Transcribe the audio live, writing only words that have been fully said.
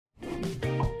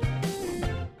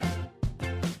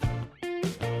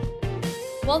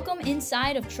Welcome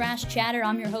inside of Trash Chatter.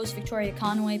 I'm your host, Victoria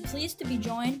Conway. Pleased to be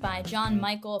joined by John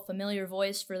Michael, a familiar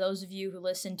voice for those of you who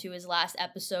listened to his last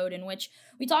episode, in which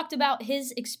we talked about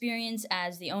his experience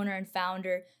as the owner and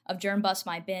founder of Germ Bust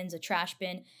My Bins, a trash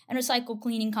bin and recycle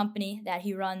cleaning company that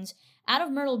he runs out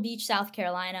of Myrtle Beach, South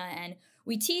Carolina. And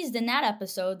we teased in that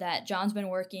episode that John's been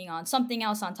working on something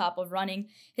else on top of running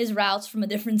his routes from a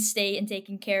different state and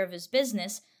taking care of his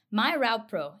business,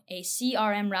 MyRoutePro, a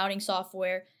CRM routing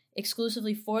software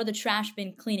exclusively for the trash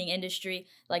bin cleaning industry.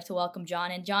 I'd like to welcome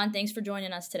John. And John, thanks for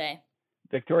joining us today.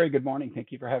 Victoria, good morning.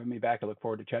 Thank you for having me back. I look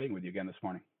forward to chatting with you again this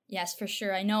morning. Yes, for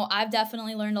sure. I know I've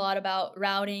definitely learned a lot about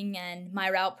routing and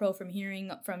MyRoutePro from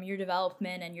hearing from your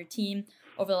development and your team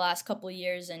over the last couple of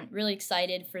years, and really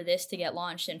excited for this to get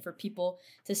launched and for people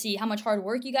to see how much hard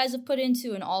work you guys have put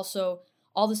into, and also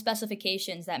all the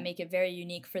specifications that make it very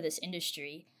unique for this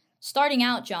industry. Starting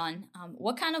out, John,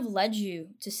 what kind of led you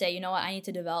to say, you know what, I need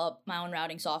to develop my own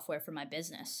routing software for my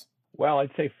business? Well, I'd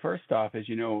say first off, as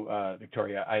you know,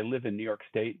 Victoria, I live in New York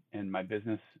State and my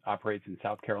business operates in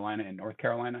South Carolina and North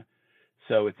Carolina.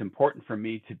 So it's important for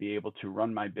me to be able to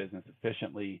run my business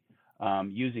efficiently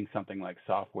using something like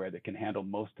software that can handle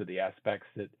most of the aspects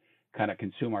that kind of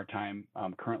consume our time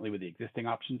currently with the existing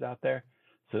options out there.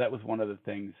 So that was one of the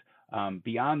things.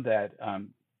 Beyond that,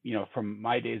 from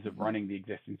my days of running the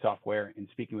existing software and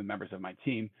speaking with members of my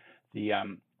team, the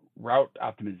route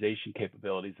optimization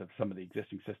capabilities of some of the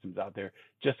existing systems out there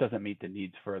just doesn't meet the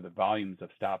needs for the volumes of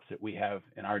stops that we have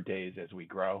in our days as we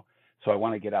grow. So I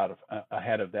want to get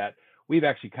ahead of that. We've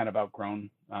actually kind of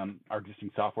outgrown our existing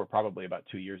software probably about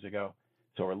 2 years ago.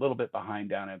 So we're a little bit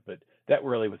behind on it, but that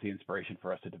really was the inspiration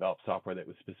for us to develop software that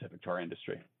was specific to our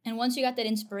industry. And once you got that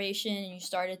inspiration and you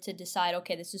started to decide,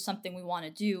 okay, this is something we want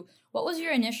to do, what was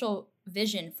your initial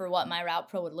vision for what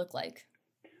MyRoutePro would look like?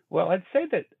 Well, I'd say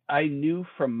that I knew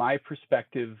from my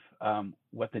perspective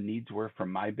what the needs were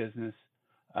from my business,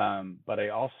 but I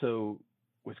also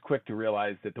was quick to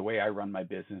realize that the way I run my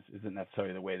business isn't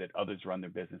necessarily the way that others run their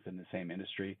business in the same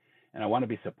industry. And I want to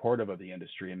be supportive of the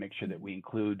industry and make sure that we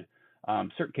include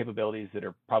certain capabilities that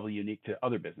are probably unique to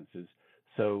other businesses.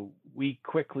 So we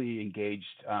quickly engaged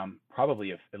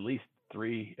probably at least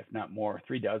three, if not more,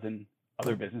 36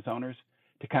 other business owners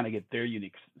to kind of get their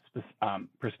unique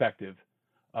perspective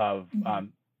of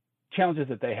challenges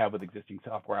that they have with existing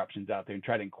software options out there and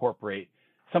try to incorporate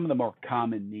some of the more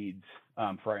common needs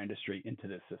for our industry into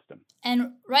this system.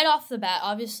 And right off the bat,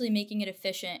 obviously making it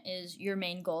efficient is your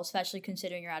main goal, especially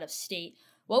considering you're out of state.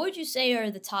 What would you say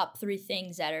are the top 3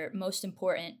 things that are most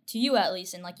important to you, at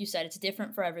least? And like you said, it's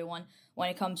different for everyone when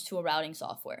it comes to a routing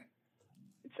software.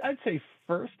 I'd say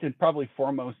first and probably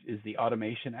foremost is the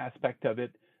automation aspect of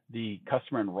it, the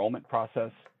customer enrollment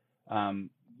process.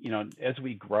 As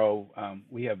we grow,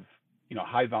 we have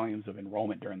high volumes of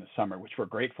enrollment during the summer, which we're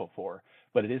grateful for,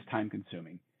 but it is time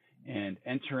consuming. And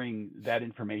entering that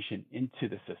information into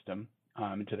the system,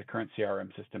 into the current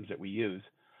CRM systems that we use,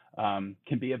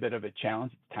 can be a bit of a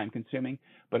challenge. It's time consuming,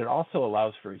 but it also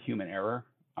allows for human error.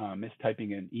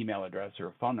 Mistyping an email address or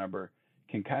a phone number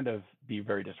can kind of be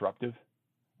very disruptive.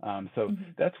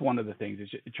 That's one of the things, is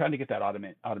trying to get that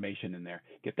automation in there,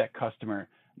 get that customer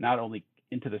not only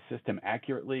into the system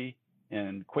accurately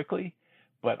and quickly,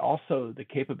 but also the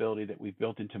capability that we've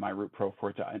built into MyRoutePro for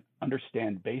it to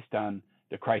understand, based on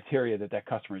the criteria that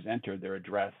customer's entered, their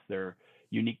address, their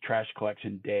unique trash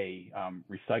collection day,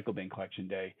 recycle bin collection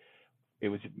day. It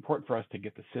was important for us to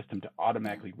get the system to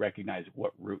automatically recognize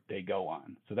what route they go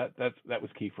on. So that was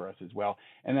key for us as well.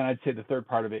 And then I'd say the third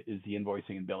part of it is the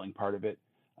invoicing and billing part of it.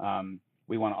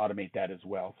 We want to automate that as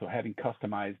well. So having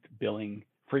customized billing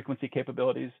frequency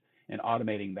capabilities and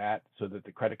automating that so that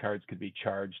the credit cards could be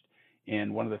charged.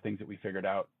 And one of the things that we figured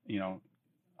out,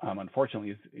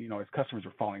 unfortunately, is, as customers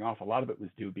were falling off, a lot of it was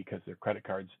due because their credit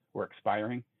cards were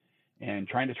expiring, and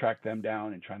trying to track them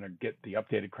down and trying to get the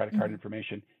updated credit card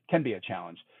information can be a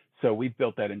challenge. So we've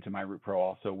built that into MyRoutePro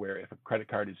also, where if a credit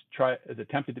card is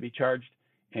attempted to be charged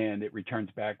and it returns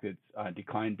back that it's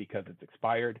declined because it's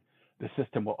expired, the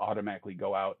system will automatically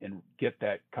go out and get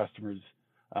that customer's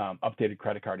updated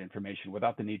credit card information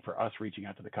without the need for us reaching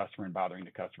out to the customer and bothering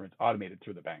the customer. It's automated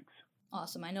through the banks.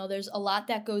 Awesome. I know there's a lot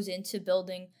that goes into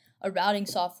building a routing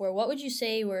software. What would you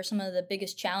say were some of the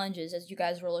biggest challenges as you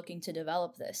guys were looking to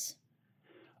develop this?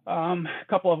 A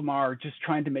couple of them are just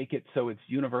trying to make it so it's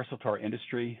universal to our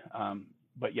industry,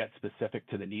 but yet specific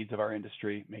to the needs of our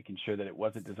industry, making sure that it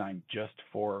wasn't designed just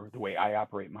for the way I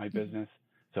operate my business.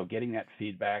 So getting that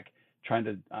feedback, trying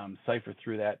to cipher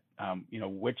through that,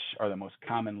 which are the most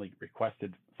commonly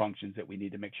requested functions that we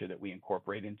need to make sure that we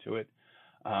incorporate into it.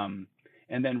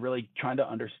 and then really trying to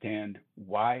understand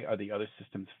why are the other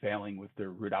systems failing with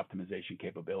their route optimization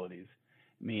capabilities.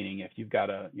 Meaning if you've got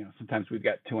sometimes we've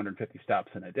got 250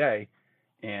 stops in a day,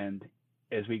 and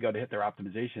as we go to hit their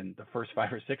optimization, the first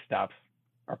 5 or 6 stops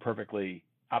are perfectly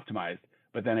optimized,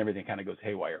 but then everything kind of goes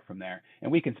haywire from there.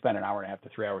 And we can spend an hour and a half to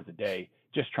 3 hours a day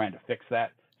just trying to fix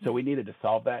that. So we needed to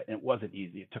solve that, and it wasn't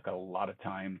easy. It took a lot of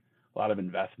time, a lot of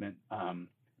investment,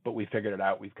 but we figured it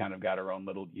out. We've kind of got our own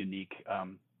little unique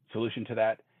solution to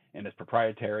that, and it's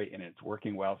proprietary and it's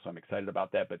working well. So I'm excited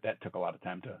about that, but that took a lot of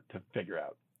time to figure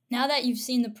out. Now that you've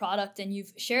seen the product and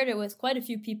you've shared it with quite a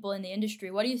few people in the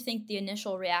industry, what do you think the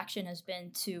initial reaction has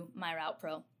been to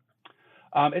MyRoutePro?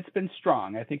 It's been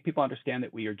strong. I think people understand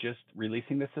that we are just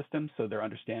releasing the system, so they're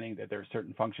understanding that there are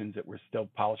certain functions that we're still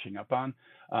polishing up on.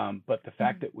 But the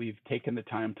fact that we've taken the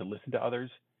time to listen to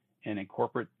others and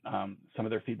incorporate some of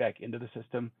their feedback into the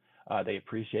system, they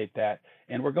appreciate that.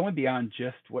 And we're going beyond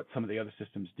just what some of the other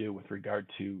systems do with regard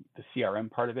to the CRM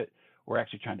part of it. We're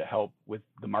actually trying to help with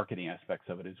the marketing aspects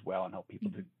of it as well, and help people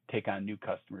to take on new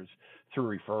customers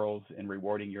through referrals and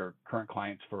rewarding your current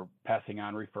clients for passing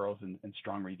on referrals and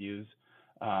strong reviews.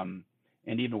 And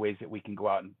even ways that we can go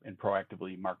out and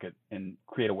proactively market and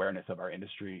create awareness of our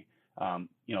industry,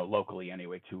 locally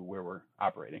anyway, to where we're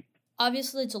operating.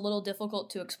 Obviously, it's a little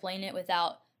difficult to explain it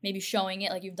without maybe showing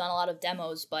it, like you've done a lot of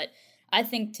demos, but I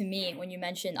think to me, when you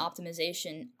mentioned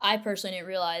optimization, I personally didn't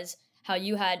realize how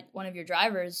you had one of your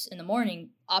drivers in the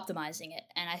morning optimizing it.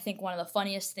 And I think one of the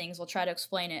funniest things, we'll try to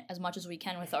explain it as much as we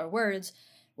can with our words,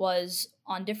 was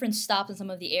on different stops in some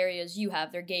of the areas you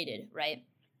have, they're gated, right?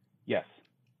 Yes.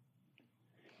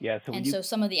 Yeah. So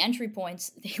some of the entry points,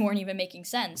 they weren't even making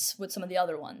sense with some of the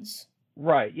other ones.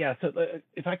 Right. Yeah. So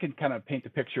if I could kind of paint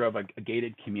the picture of a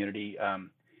gated community,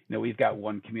 we've got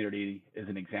one community as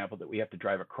an example that we have to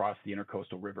drive across the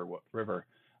Intercoastal River,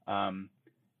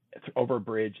 over a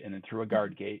bridge and then through a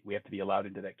guard gate. We have to be allowed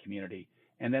into that community.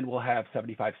 And then we'll have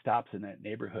 75 stops in that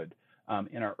neighborhood.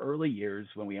 In our early years,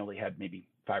 when we only had maybe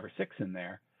 5 or 6 in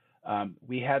there,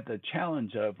 we had the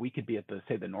challenge of we could be at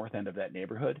the north end of that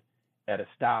neighborhood at a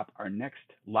stop. Our next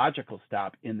logical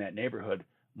stop in that neighborhood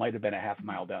might have been a half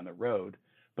mile down the road,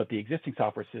 but the existing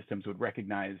software systems would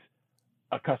recognize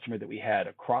a customer that we had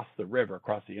across the river,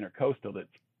 across the Intercoastal, that's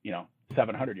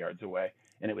 700 yards away,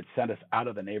 and it would send us out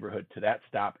of the neighborhood to that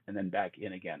stop and then back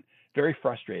in again. Very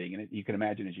frustrating. And you can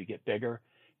imagine as you get bigger,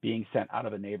 being sent out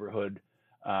of a neighborhood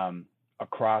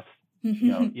across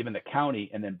even the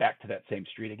county and then back to that same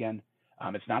street again.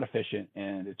 It's not efficient,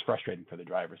 and it's frustrating for the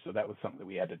driver. So that was something that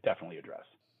we had to definitely address.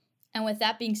 And with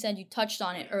that being said, you touched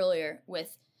on it earlier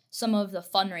with some of the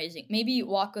fundraising. Maybe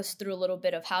walk us through a little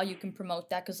bit of how you can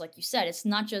promote that, because like you said, it's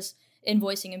not just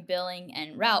invoicing and billing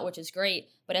and route, which is great,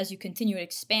 but as you continue to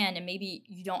expand and maybe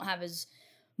you don't have as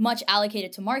much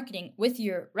allocated to marketing with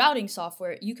your routing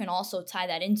software, you can also tie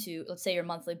that into, let's say, your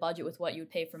monthly budget with what you would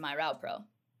pay for MyRoutePro.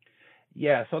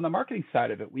 Yeah, so on the marketing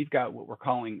side of it, we've got what we're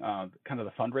calling kind of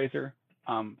the fundraiser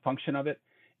function of it.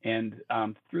 And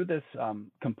through this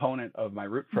component of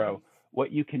MyRoutePro,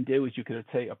 what you can do is you could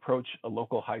say approach a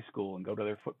local high school and go to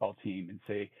their football team and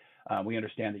say, we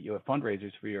understand that you have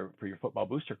fundraisers for your football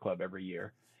booster club every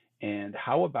year. And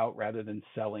how about, rather than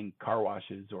selling car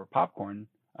washes or popcorn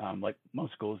like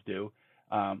most schools do,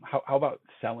 how about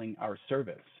selling our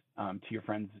service to your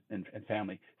friends and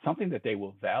family, something that they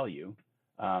will value,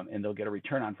 and they'll get a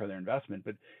return on for their investment,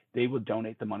 but they will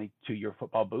donate the money to your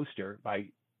football booster by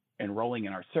enrolling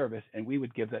in our service, and we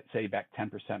would give that, say, back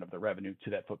 10% of the revenue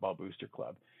to that football booster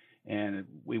club. And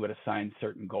we would assign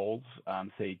certain goals,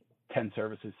 say 10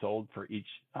 services sold for each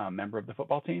member of the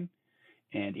football team.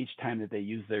 And each time that they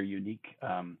use their unique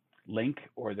link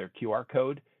or their QR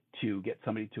code to get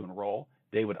somebody to enroll,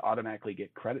 they would automatically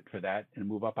get credit for that and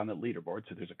move up on the leaderboard.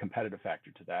 So there's a competitive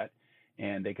factor to that.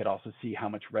 And they could also see how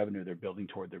much revenue they're building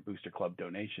toward their booster club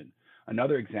donation.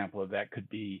 Another example of that could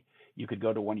be, you could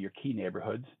go to one of your key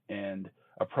neighborhoods and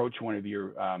approach one of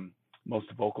your most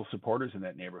vocal supporters in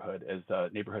that neighborhood as a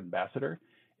neighborhood ambassador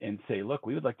and say, look,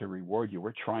 we would like to reward you.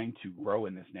 We're trying to grow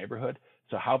in this neighborhood.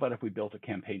 So how about if we built a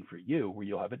campaign for you where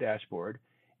you'll have a dashboard,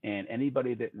 and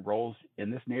anybody that enrolls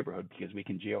in this neighborhood, because we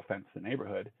can geofence the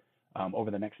neighborhood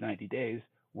over the next 90 days,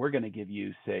 we're going to give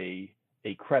you, say,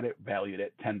 a credit valued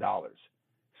at $10.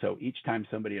 So each time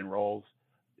somebody enrolls,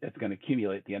 it's going to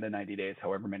accumulate at the end of 90 days,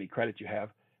 however many credits you have,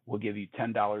 we'll give you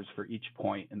 $10 for each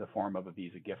point in the form of a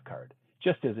Visa gift card,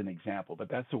 just as an example. But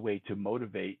that's a way to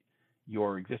motivate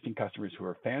your existing customers who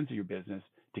are fans of your business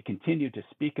to continue to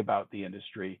speak about the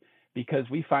industry, because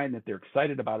we find that they're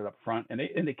excited about it up front, and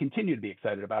they continue to be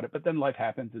excited about it, but then life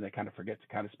happens and they kind of forget to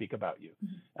kind of speak about you.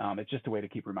 It's just a way to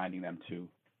keep reminding them to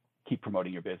keep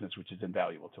promoting your business, which is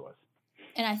invaluable to us.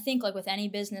 And I think like with any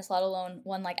business, let alone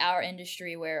one like our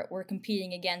industry where we're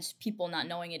competing against people not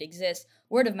knowing it exists,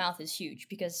 word of mouth is huge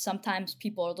because sometimes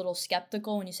people are a little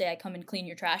skeptical when you say, I come and clean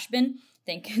your trash bin,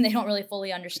 think they don't really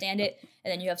fully understand it.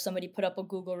 And then you have somebody put up a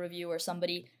Google review or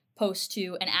somebody post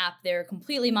to an app, they're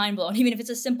completely mind blown. Even if it's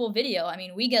a simple video. I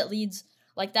mean, we get leads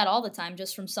like that all the time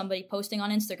just from somebody posting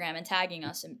on Instagram and tagging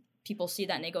us, and people see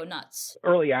that and they go nuts.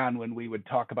 Early on, when we would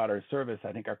talk about our service,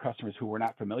 I think our customers who were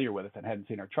not familiar with us and hadn't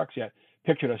seen our trucks yet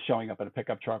pictured us showing up in a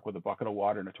pickup truck with a bucket of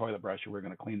water and a toilet brush, and we're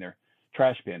going to clean their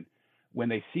trash bin. When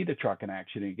they see the truck in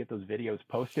action and you get those videos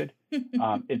posted,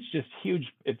 it's just huge.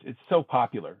 It's so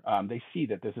popular. They see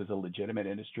that this is a legitimate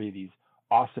industry, these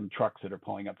awesome trucks that are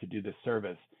pulling up to do this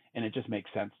service, and it just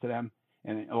makes sense to them.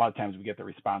 And a lot of times we get the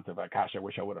response of like, gosh, I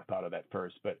wish I would have thought of that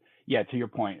first. But yeah, to your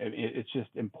point, it's just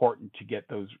important to get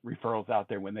those referrals out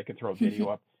there. When they can throw a video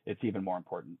up, it's even more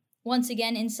important. Once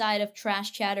again, inside of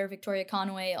Trash Chatter, Victoria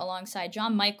Conway, alongside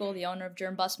John Michael, the owner of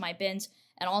Germ Bust My Bins,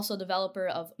 and also developer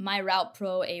of My Route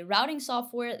Pro, a routing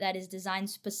software that is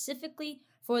designed specifically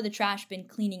for the trash bin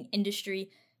cleaning industry.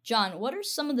 John, what are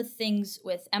some of the things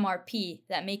with MRP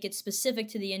that make it specific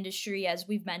to the industry? As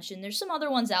we've mentioned, there's some other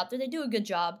ones out there. They do a good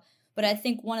job. But I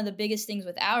think one of the biggest things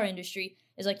with our industry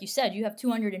is, like you said, you have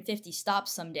 250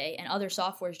 stops someday, and other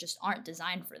softwares just aren't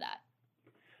designed for that.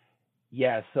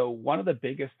 Yeah, so one of the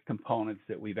biggest components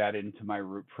that we've added into My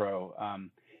Route Pro,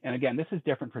 and again, this is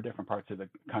different for different parts of the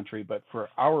country, but for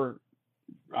our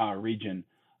region,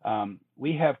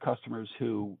 we have customers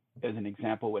who, as an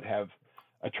example, would have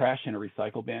a trash and a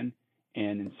recycle bin,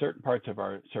 and in certain parts of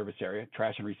our service area,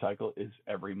 trash and recycle is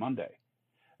every Monday.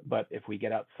 But if we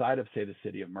get outside of, say, the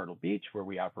city of Myrtle Beach, where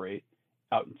we operate,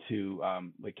 out into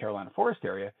Lake Carolina Forest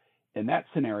area, in that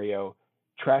scenario,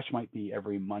 trash might be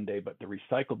every Monday, but the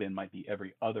recycle bin might be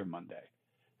every other Monday.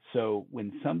 So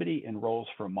when somebody enrolls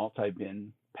for a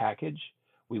multi-bin package,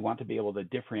 we want to be able to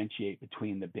differentiate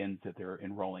between the bins that they're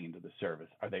enrolling into the service.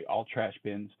 Are they all trash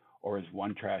bins, or is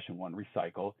one trash and one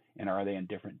recycle? And are they in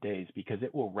different days? Because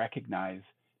it will recognize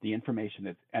the information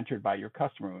that's entered by your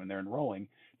customer when they're enrolling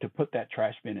to put that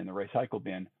trash bin and the recycle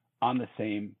bin on the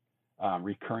same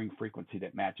recurring frequency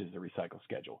that matches the recycle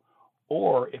schedule.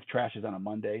 Or if trash is on a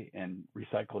Monday and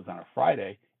recycle is on a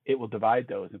Friday, it will divide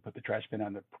those and put the trash bin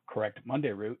on the correct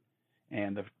Monday route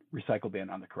and the recycle bin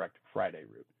on the correct Friday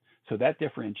route. So that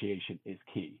differentiation is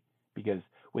key, because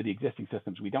with the existing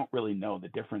systems, we don't really know the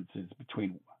differences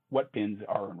between what bins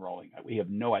are enrolling. We have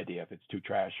no idea if it's two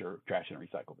trash or trash and a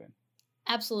recycle bin.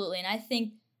 Absolutely. And I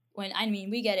think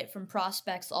we get it from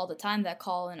prospects all the time that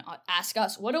call and ask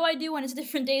us, what do I do when it's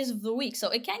different days of the week? So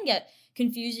it can get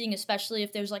confusing, especially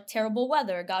if there's like terrible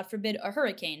weather, God forbid, a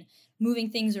hurricane, moving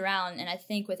things around. And I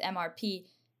think with MRP,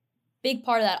 big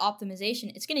part of that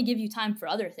optimization, it's going to give you time for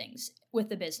other things with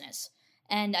the business.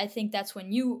 And I think that's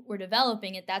when you were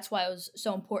developing it, that's why it was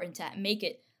so important to make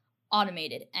it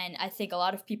automated. And I think a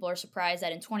lot of people are surprised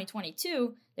that in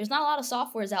 2022, there's not a lot of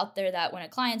softwares out there that when a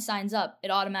client signs up,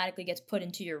 it automatically gets put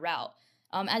into your route.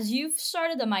 As you've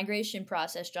started the migration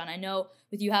process, John, I know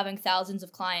with you having thousands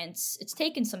of clients, it's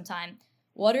taken some time.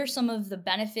 What are some of the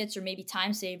benefits or maybe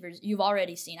time savers you've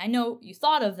already seen? I know you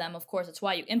thought of them, of course, that's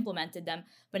why you implemented them,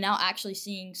 but now actually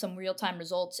seeing some real-time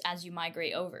results as you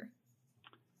migrate over.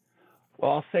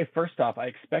 Well, I'll say first off, I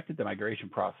expected the migration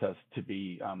process to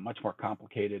be much more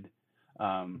complicated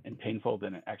and painful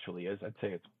than it actually is. I'd say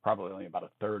it's probably only about a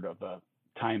third of the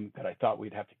time that I thought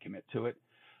we'd have to commit to it.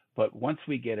 But once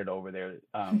we get it over there,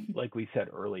 like we said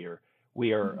earlier,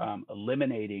 we are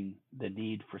eliminating the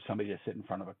need for somebody to sit in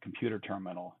front of a computer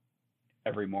terminal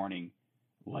every morning,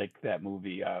 like that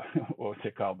movie, what was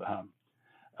it called?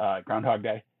 Groundhog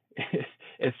Day.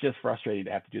 It's just frustrating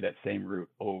to have to do that same route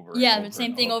over. Yeah, the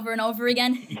same thing over and over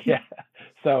again. Yeah.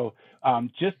 So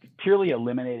just purely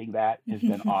eliminating that has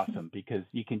been awesome, because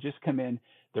you can just come in,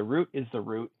 the route is the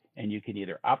route, and you can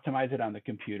either optimize it on the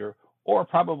computer, or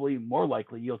probably more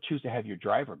likely you'll choose to have your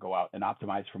driver go out and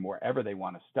optimize from wherever they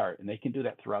want to start. And they can do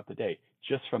that throughout the day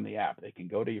just from the app. They can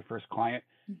go to your first client,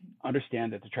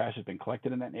 understand that the trash has been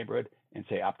collected in that neighborhood, and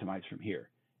say optimize from here.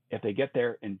 If they get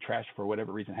there and trash for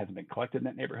whatever reason hasn't been collected in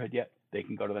that neighborhood yet, they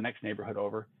can go to the next neighborhood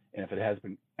over. And if it has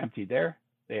been emptied there,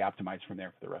 they optimize from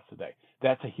there for the rest of the day.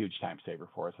 That's a huge time saver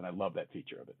for us, and I love that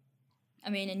feature of it. I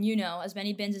mean, and you know, as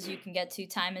many bins as you can get to,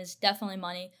 time is definitely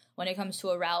money when it comes to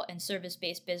a route and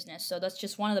service-based business. So that's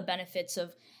just one of the benefits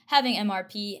of having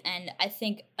MRP. And I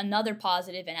think another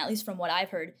positive, and at least from what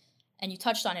I've heard, and you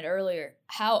touched on it earlier,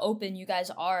 how open you guys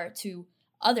are to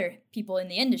other people in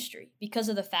the industry, because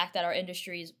of the fact that our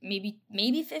industry is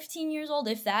maybe 15 years old,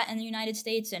 if that, in the United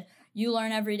States, and you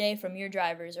learn every day from your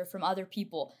drivers or from other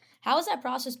people. How has that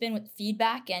process been with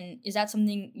feedback, and is that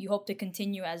something you hope to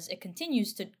continue as it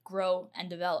continues to grow and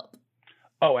develop?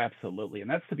 Oh, absolutely. And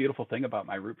that's the beautiful thing about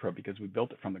My Root Pro, because we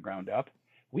built it from the ground up.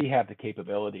 We have the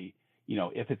capability,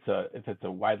 if it's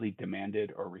a widely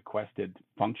demanded or requested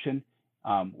function,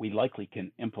 we likely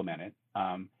can implement it.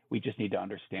 We just need to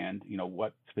understand,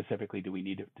 what specifically do we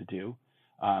need it to do.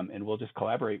 And we'll just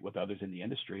collaborate with others in the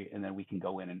industry, and then we can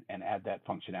go in and add that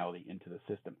functionality into the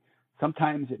system.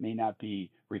 Sometimes it may not be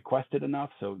requested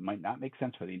enough, so it might not make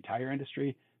sense for the entire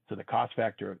industry. So the cost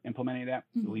factor of implementing that,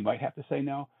 we might have to say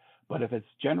no. But if it's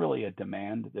generally a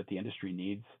demand that the industry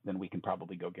needs, then we can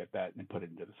probably go get that and put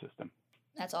it into the system.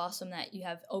 That's awesome that you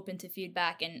have open to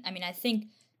feedback. And I mean, I think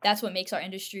that's what makes our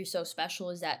industry so special,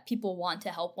 is that people want to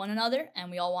help one another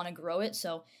and we all want to grow it.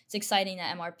 So it's exciting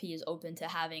that MRP is open to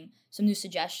having some new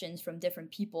suggestions from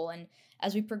different people. And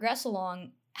as we progress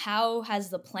along, how has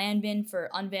the plan been for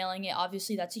unveiling it?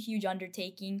 Obviously, that's a huge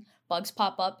undertaking. Bugs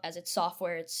pop up as it's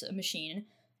software, it's a machine.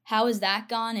 How has that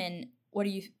gone, and what do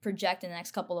you project in the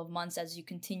next couple of months as you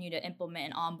continue to implement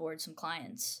and onboard some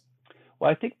clients? Well,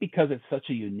 I think because it's such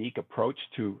a unique approach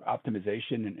to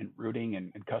optimization and routing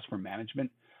and customer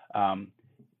management,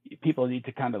 people need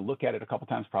to kind of look at it a couple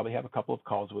times, probably have a couple of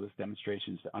calls with us,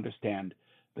 demonstrations, to understand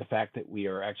the fact that we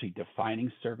are actually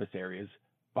defining service areas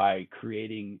by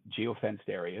creating geofenced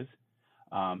areas,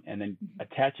 and then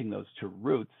attaching those to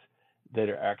routes that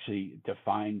are actually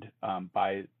defined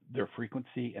by their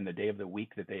frequency and the day of the week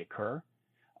that they occur.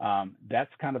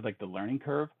 That's kind of like the learning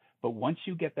curve. But once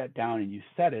you get that down and you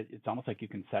set it, it's almost like you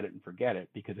can set it and forget it,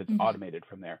 because it's automated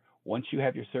from there. Once you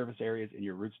have your service areas and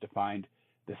your routes defined,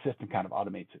 the system kind of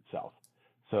automates itself.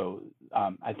 So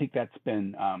I think that's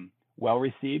been well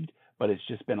received, but it's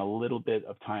just been a little bit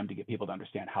of time to get people to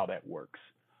understand how that works.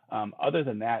 Other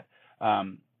than that,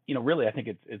 really, I think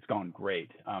it's gone great.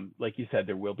 Like you said,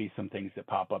 there will be some things that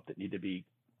pop up that need to be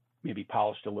maybe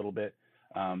polished a little bit.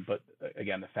 But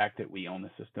again, the fact that we own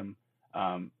the system,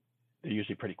 they're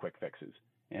usually pretty quick fixes.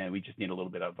 And we just need a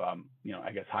little bit of,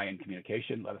 high-end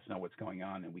communication. Let us know what's going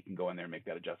on, and we can go in there and make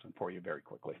that adjustment for you very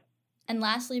quickly. And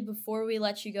lastly, before we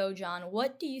let you go, John,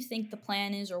 what do you think the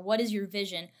plan is, or what is your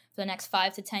vision for the next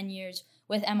 5 to 10 years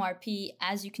with MRP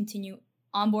as you continue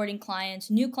onboarding clients,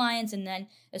 new clients, and then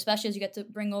especially as you get to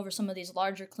bring over some of these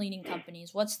larger cleaning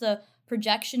companies? What's the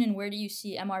projection, and where do you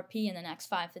see MRP in the next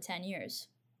 5 to 10 years?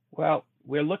 Well,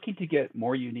 we're looking to get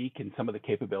more unique in some of the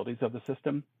capabilities of the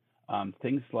system.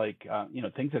 Things like,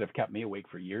 things that have kept me awake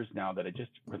for years now that I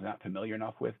just was not familiar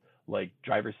enough with, like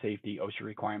driver safety, OSHA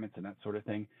requirements, and that sort of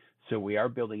thing. So we are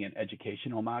building in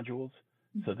educational modules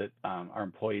so that our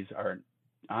employees are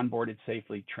onboarded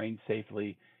safely, trained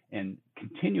safely, and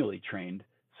continually trained,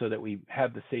 so that we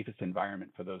have the safest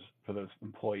environment for those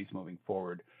employees moving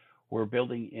forward. We're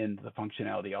building in the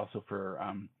functionality also for,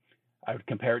 I would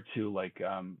compare it to like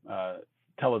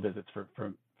televisits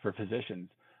for physicians.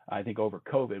 I think over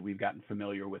COVID, we've gotten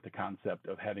familiar with the concept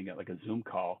of having like a Zoom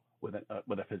call with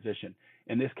a physician.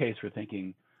 In this case, we're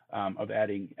thinking of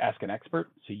adding Ask an Expert,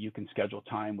 so you can schedule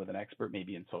time with an expert,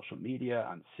 maybe in social media,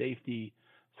 on safety,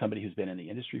 somebody who's been in the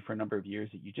industry for a number of years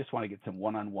that you just want to get some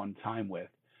one-on-one time with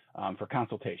for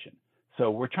consultation. So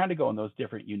we're trying to go in those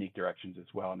different unique directions as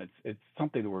well, and it's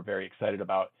something that we're very excited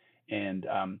about, and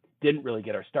didn't really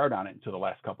get our start on it until the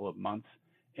last couple of months.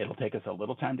 It'll take us a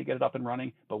little time to get it up and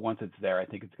running, but once it's there, I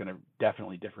think it's going to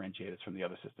definitely differentiate us from the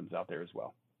other systems out there as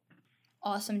well.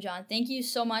 Awesome, John. Thank you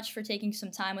so much for taking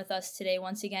some time with us today.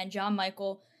 Once again, John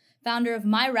Michael, founder of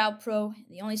My Route Pro,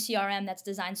 the only CRM that's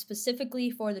designed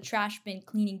specifically for the trash bin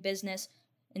cleaning business.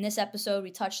 In this episode,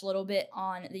 we touched a little bit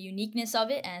on the uniqueness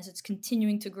of it, and as it's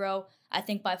continuing to grow, I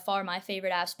think by far my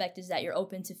favorite aspect is that you're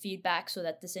open to feedback so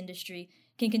that this industry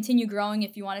can continue growing.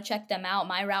 If you want to check them out,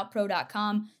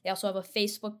 myroutepro.com. They also have a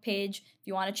Facebook page. If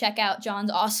you want to check out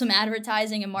John's awesome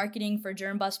advertising and marketing for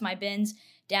Germ Bust My Bins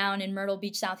down in Myrtle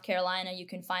Beach, South Carolina, you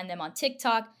can find them on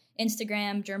TikTok,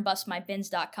 Instagram,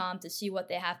 germbustmybins.com to see what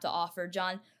they have to offer.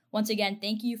 John, once again,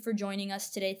 thank you for joining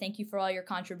us today. Thank you for all your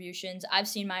contributions. I've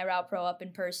seen My Route Pro up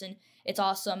in person. It's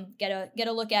awesome. Get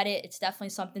a look at it. It's definitely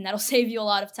something that'll save you a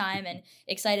lot of time, and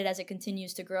excited as it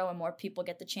continues to grow and more people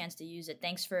get the chance to use it.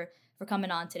 Thanks for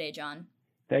coming on today, John.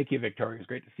 Thank you, Victoria. It's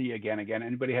great to see you again.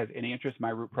 Anybody has any interest,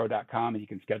 myroutepro.com, and you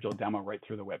can schedule a demo right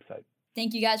through the website.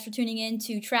 Thank you guys for tuning in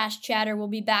to Trash Chatter. We'll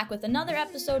be back with another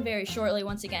episode very shortly.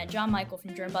 Once again, John Michael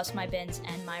from Germ Bust My Bins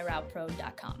and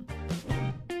myroutepro.com.